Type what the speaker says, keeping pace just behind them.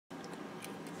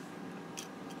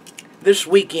This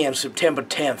weekend, September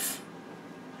 10th,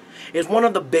 is one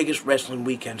of the biggest wrestling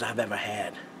weekends I've ever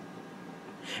had.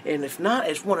 And if not,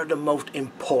 it's one of the most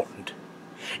important.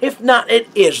 If not, it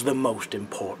is the most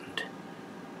important.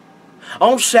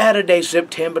 On Saturday,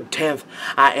 September 10th,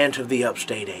 I entered the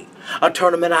Upstate 8, a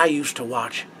tournament I used to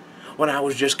watch when I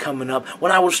was just coming up,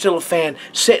 when I was still a fan,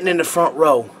 sitting in the front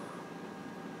row.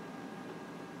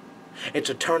 It's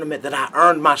a tournament that I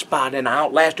earned my spot in. I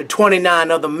outlasted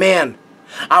 29 other men.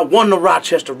 I won the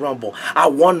Rochester Rumble. I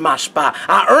won my spot.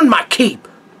 I earned my keep.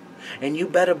 And you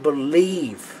better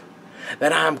believe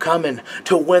that I'm coming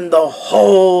to win the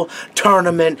whole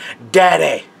tournament,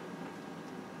 Daddy.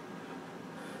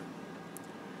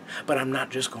 But I'm not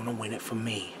just going to win it for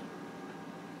me.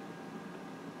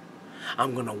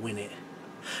 I'm going to win it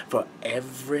for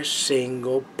every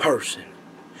single person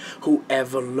who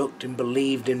ever looked and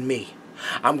believed in me.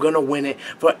 I'm going to win it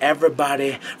for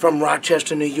everybody from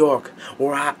Rochester, New York,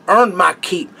 where I earned my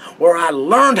keep, where I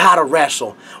learned how to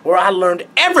wrestle, where I learned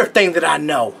everything that I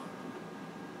know.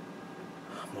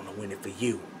 I'm going to win it for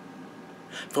you,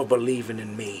 for believing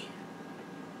in me.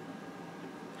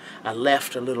 I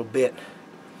left a little bit,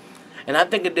 and I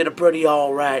think I did a pretty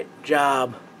alright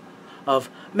job of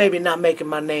maybe not making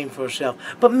my name for myself,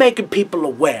 but making people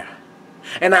aware.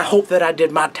 And I hope that I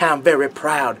did my town very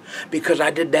proud, because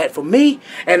I did that for me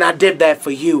and I did that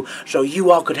for you, so you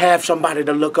all could have somebody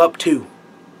to look up to.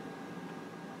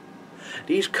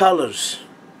 These colors,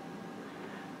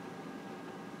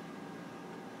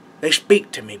 they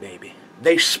speak to me, baby.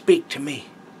 They speak to me.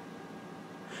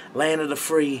 Land of the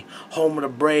free, home of the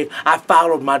brave. I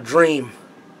followed my dream,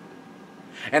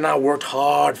 and I worked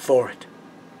hard for it.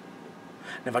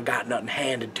 Never got nothing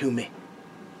handed to me.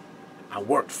 I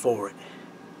worked for it.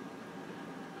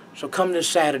 So come this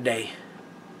Saturday,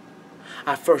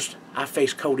 I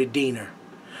face Cody Deaner,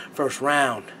 first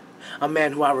round, a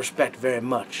man who I respect very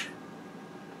much.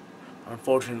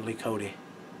 Unfortunately, Cody,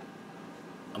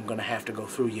 I'm going to have to go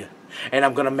through you, and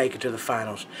I'm going to make it to the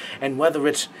finals. And whether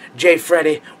it's Jay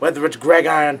Freddy, whether it's Greg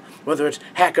Iron, whether it's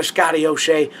Hacker Scotty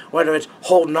O'Shea, whether it's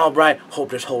Holden Albright,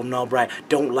 hope this Holden Albright,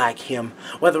 don't like him,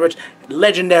 whether it's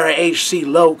legendary H.C.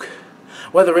 Loke,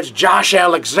 whether it's Josh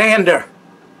Alexander,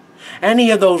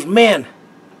 any of those men,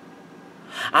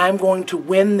 I'm going to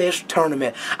win this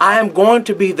tournament. I am going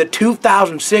to be the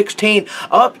 2016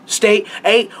 Upstate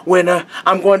 8 winner.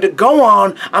 I'm going to go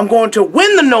on. I'm going to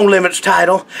win the No Limits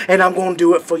title, and I'm going to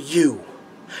do it for you.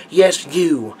 Yes,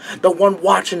 you, the one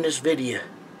watching this video,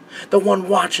 the one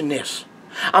watching this.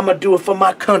 I'm going to do it for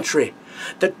my country,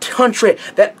 the country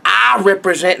that I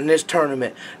represent in this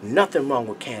tournament. Nothing wrong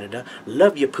with Canada.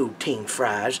 Love your poutine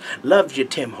fries. Love your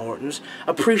Tim Hortons.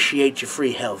 Appreciate your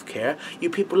free health care. You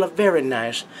people are very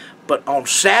nice. But on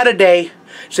Saturday,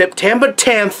 September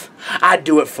 10th, I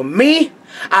do it for me.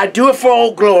 I do it for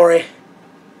Old Glory.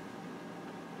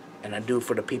 And I do it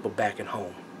for the people back at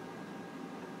home.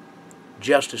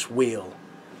 Justice will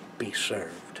be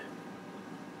served.